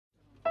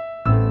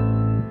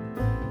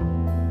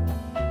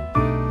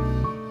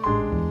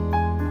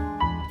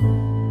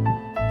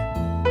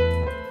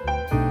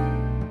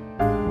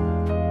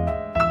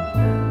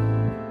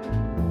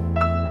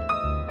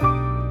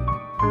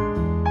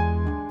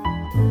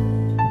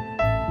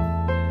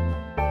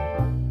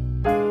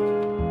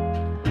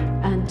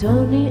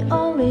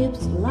Antonio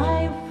lives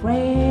like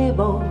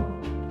Fable.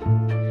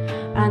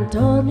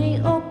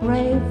 Antonio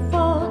pray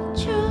for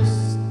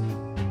truth.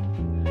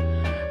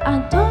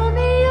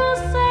 Antonio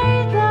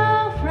say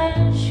the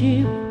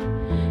friendship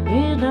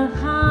in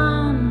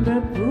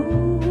 100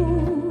 proof.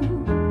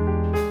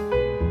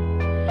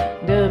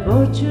 The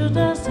virtue,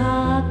 the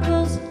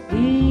circus,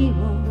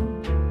 evil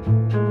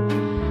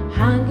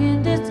hang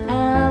in this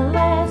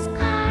endless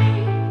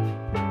sky.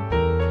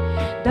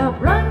 The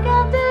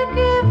blanket they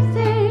give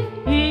the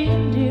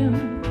Indian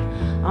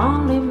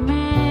only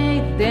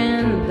make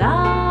them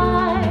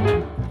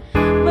die.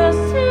 But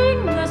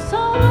sing a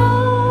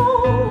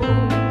song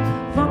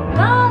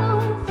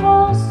forgotten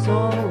for so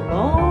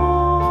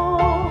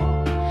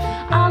long.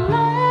 I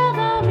let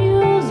the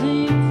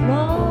music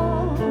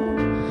flow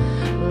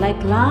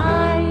like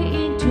light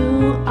into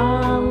a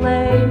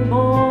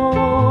rainbow.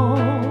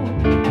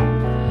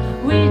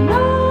 We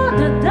know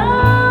the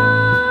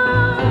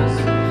dance,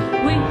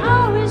 we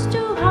always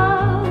do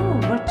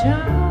have a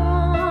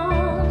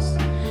chance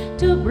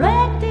to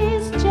break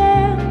this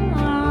chain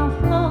and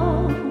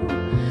flow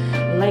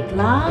like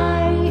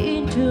light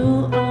into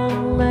a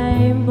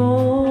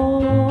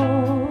rainbow.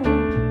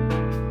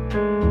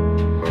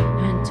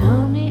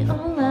 Antonio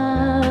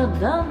led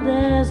the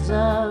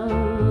desert.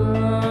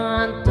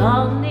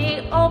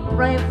 Antonio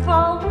pray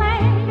for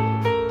rain.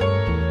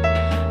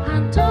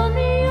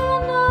 Antonio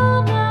know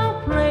the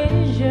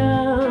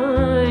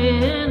pleasure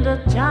in the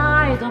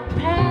child of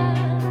pain.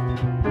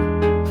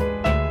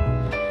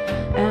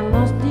 And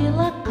lost the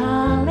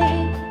Kali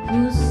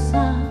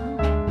Fusa.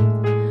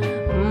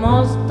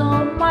 Most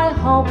of my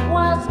hope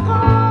was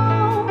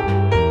gone.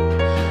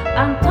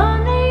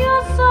 Antonio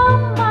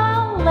somehow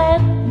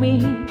led me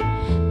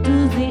to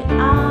the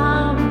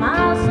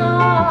Amazon.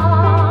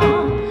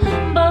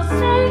 But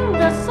sing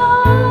the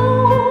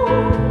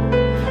song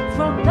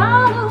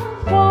forgotten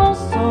for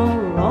so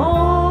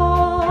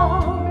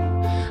long.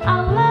 I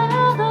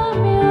let the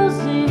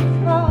music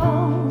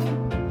flow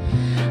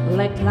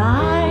like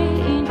light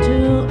into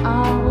a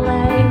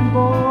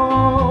rainbow.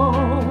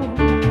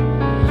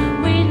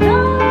 We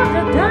know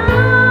the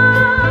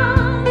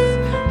dance,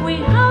 we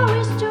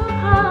always do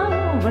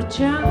have a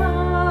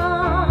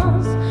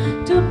chance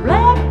to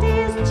break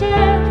this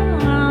chain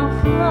and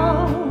flow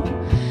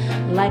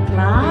like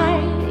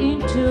light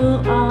into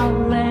a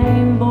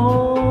rainbow.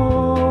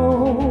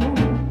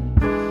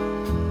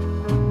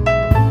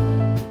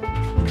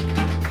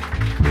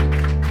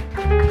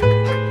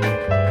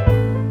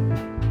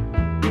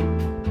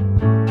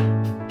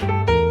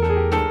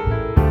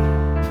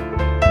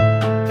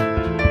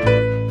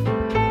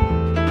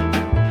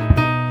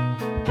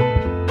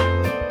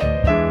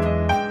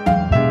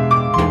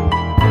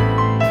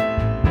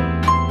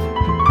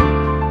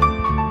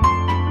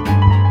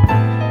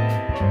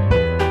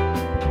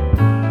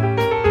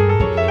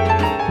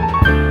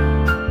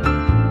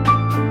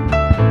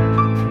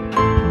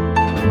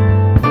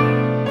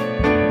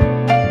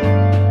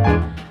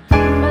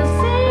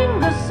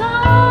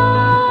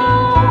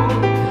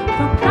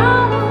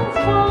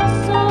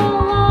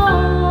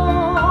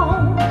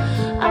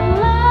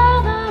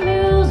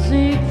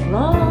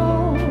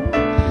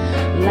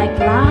 Like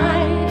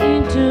light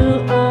into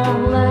a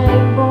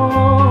rainbow.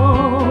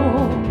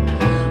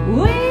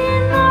 We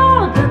know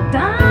the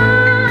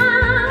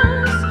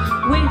dance,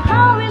 we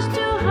always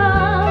do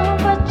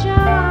have a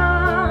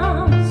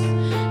chance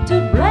to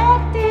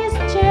break this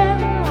chain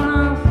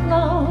and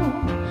flow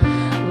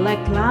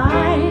like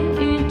light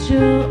into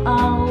a